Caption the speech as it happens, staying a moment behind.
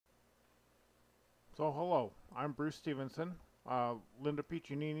So hello, I'm Bruce Stevenson. Linda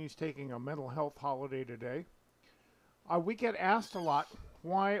Piccinini's taking a mental health holiday today. We get asked a lot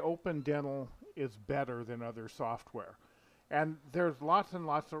why Open Dental is better than other software. And there's lots and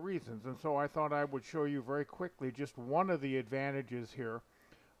lots of reasons. And so I thought I would show you very quickly just one of the advantages here.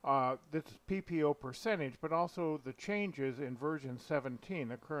 This is PPO percentage, but also the changes in version 17,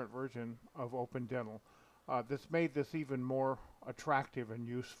 the current version of Open Dental, that's made this even more attractive and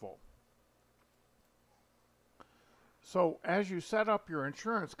useful. So as you set up your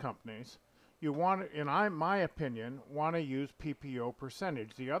insurance companies, you want to, my opinion, want to use PPO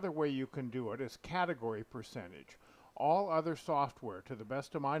percentage. The other way you can do it is category percentage. All other software, to the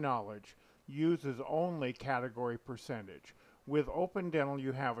best of my knowledge, uses only category percentage. With Open Dental,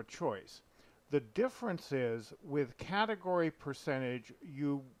 you have a choice. The difference is with category percentage,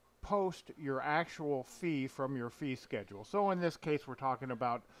 you post your actual fee from your fee schedule. So in this case, we're talking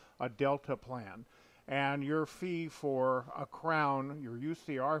about a Delta plan. And your fee for a crown, your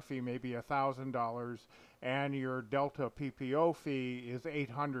UCR fee may be $1,000, and your Delta PPO fee is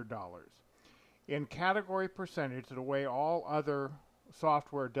 $800. In category percentage, the way all other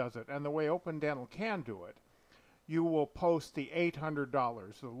software does it, and the way Open Dental can do it, you will post the $800,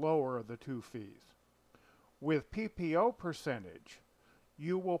 the lower of the two fees. With PPO percentage,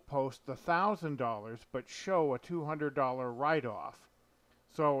 you will post the $1,000 but show a $200 write-off.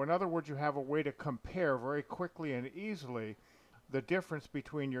 So in other words, you have a way to compare very quickly and easily the difference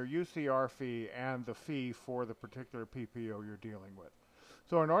between your UCR fee and the fee for the particular PPO you're dealing with.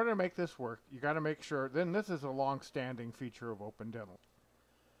 So in order to make this work, you got to make sure, then this is a long-standing feature of Open Dental.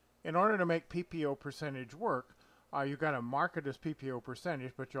 In order to make PPO percentage work, you got to mark it as PPO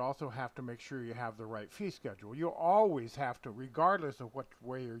percentage, but you also have to make sure you have the right fee schedule. You always have to, regardless of what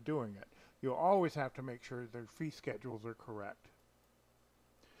way you're doing it, you always have to make sure the fee schedules are correct.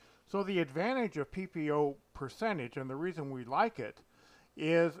 So the advantage of PPO percentage, and the reason we like it,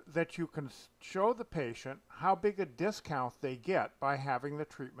 is that you can show the patient how big a discount they get by having the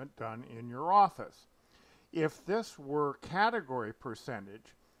treatment done in your office. If this were category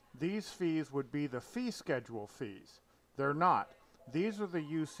percentage, these fees would be the fee schedule fees. They're not. These are the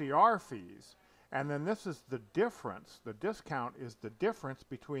UCR fees, and then this is the difference. The discount is the difference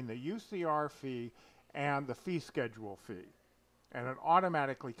between the UCR fee and the fee schedule fee. And it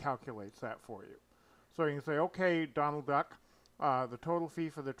automatically calculates that for you. So you can say, okay, Donald Duck, the total fee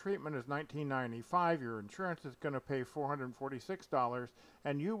for the treatment is $19.95. Your insurance is going to pay $446,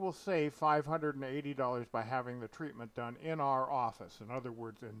 and you will save $580 by having the treatment done in our office. In other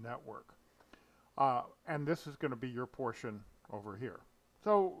words, in network. And this is going to be your portion over here.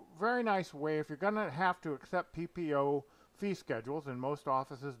 So very nice way. If you're going to have to accept PPO fee schedules, and most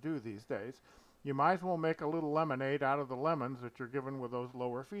offices do these days, you might as well make a little lemonade out of the lemons that you're given with those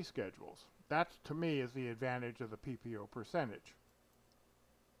lower fee schedules. That, to me, is the advantage of the PPO percentage.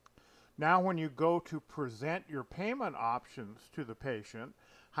 Now, when you go to present your payment options to the patient,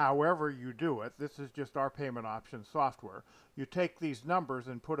 however you do it, this is just our payment option software, you take these numbers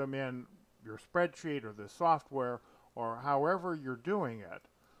and put them in your spreadsheet or the software or however you're doing it.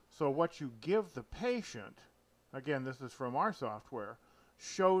 So what you give the patient, again, this is from our software,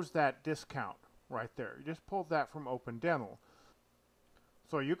 shows that discount right there. You just pulled that from Open Dental.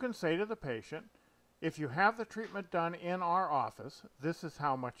 So you can say to the patient, if you have the treatment done in our office, this is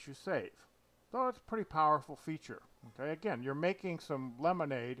how much you save. So it's a pretty powerful feature. Okay, again, you're making some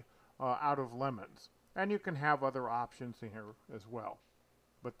lemonade out of lemons. And you can have other options in here as well.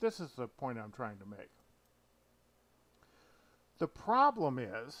 But this is the point I'm trying to make. The problem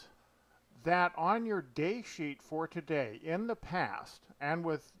is that on your day sheet for today, in the past, and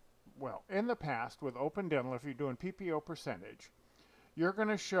with Open Dental, if you're doing PPO percentage, you're going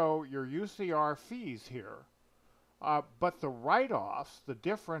to show your UCR fees here, but the write-offs, the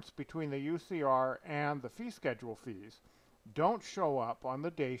difference between the UCR and the fee schedule fees, don't show up on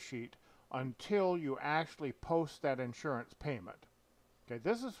the day sheet until you actually post that insurance payment. Okay,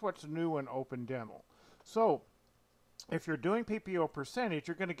 this is what's new in Open Dental. So if you're doing PPO percentage,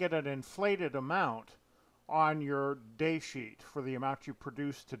 you're going to get an inflated amount on your day sheet for the amount you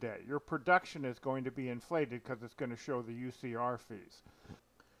produced today. Your production is going to be inflated because it's going to show the UCR fees.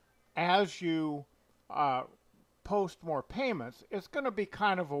 As you post more payments, it's going to be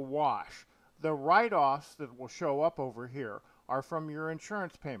kind of a wash. The write-offs that will show up over here are from your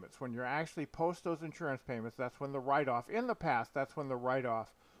insurance payments. When you actually post those insurance payments, that's when the write-off, in the past, that's when the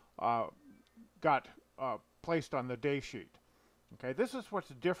write-off got placed on the day sheet. Okay, this is what's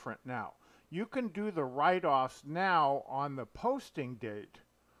different now. You can do the write-offs now on the posting date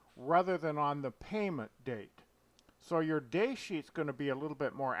rather than on the payment date. So your day sheet's going to be a little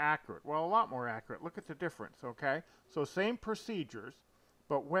bit more accurate. Well, a lot more accurate. Look at the difference, okay? So same procedures,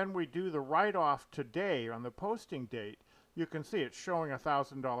 but when we do the write-off today on the posting date, you can see it's showing a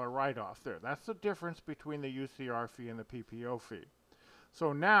 $1,000 write-off there. That's the difference between the UCR fee and the PPO fee.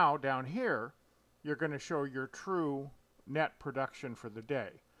 So now, down here, you're going to show your true net production for the day.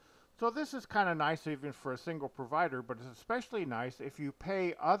 So this is kind of nice even for a single provider, but it's especially nice if you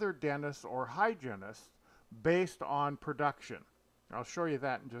pay other dentists or hygienists based on production. I'll show you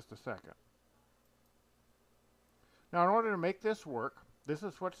that in just a second. Now, in order to make this work, this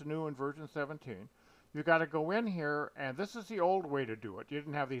is what's new in version 17. You got to go in here, and this is the old way to do it. You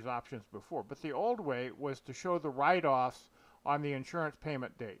didn't have these options before, but the old way was to show the write-offs on the insurance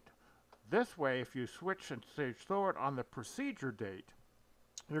payment date. This way, if you switch and say show it on the procedure date,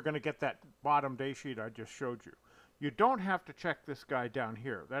 you're going to get that bottom day sheet I just showed you. You don't have to check this guy down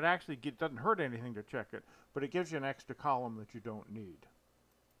here. That actually doesn't hurt anything to check it, but it gives you an extra column that you don't need.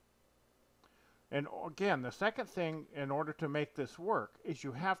 And again, the second thing in order to make this work is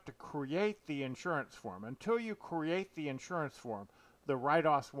you have to create the insurance form. Until you create the insurance form, the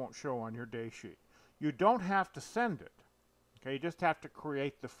write-offs won't show on your day sheet. You don't have to send it. Okay, you just have to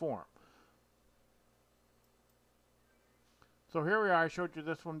create the form. So here we are. I showed you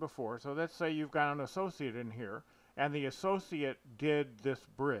this one before. So let's say you've got an associate in here, and the associate did this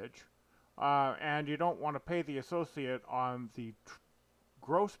bridge, and you don't want to pay the associate on the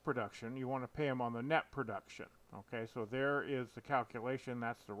gross production. You want to pay him on the net production. Okay, so there is the calculation.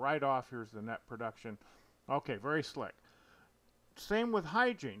 That's the write-off. Here's the net production. Okay, very slick. Same with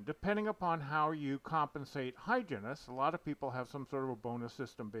hygiene. Depending upon how you compensate hygienists, a lot of people have some sort of a bonus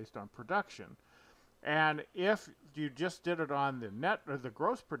system based on production. And if you just did it on the net or the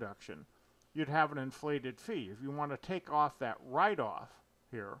gross production, you'd have an inflated fee. If you want to take off that write-off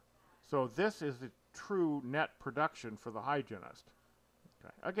here, so this is the true net production for the hygienist.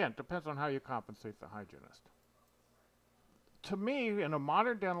 Okay. Again, depends on how you compensate the hygienist. To me, in a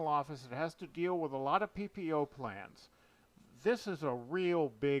modern dental office, it has to deal with a lot of PPO plans. This is a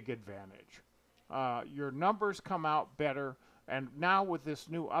real big advantage. Your numbers come out better. And now with this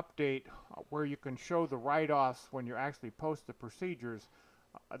new update where you can show the write-offs when you actually post the procedures,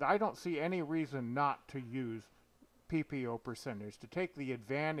 I don't see any reason not to use PPO percentage, to take the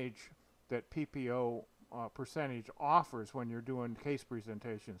advantage that PPO percentage offers when you're doing case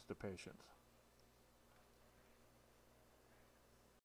presentations to patients.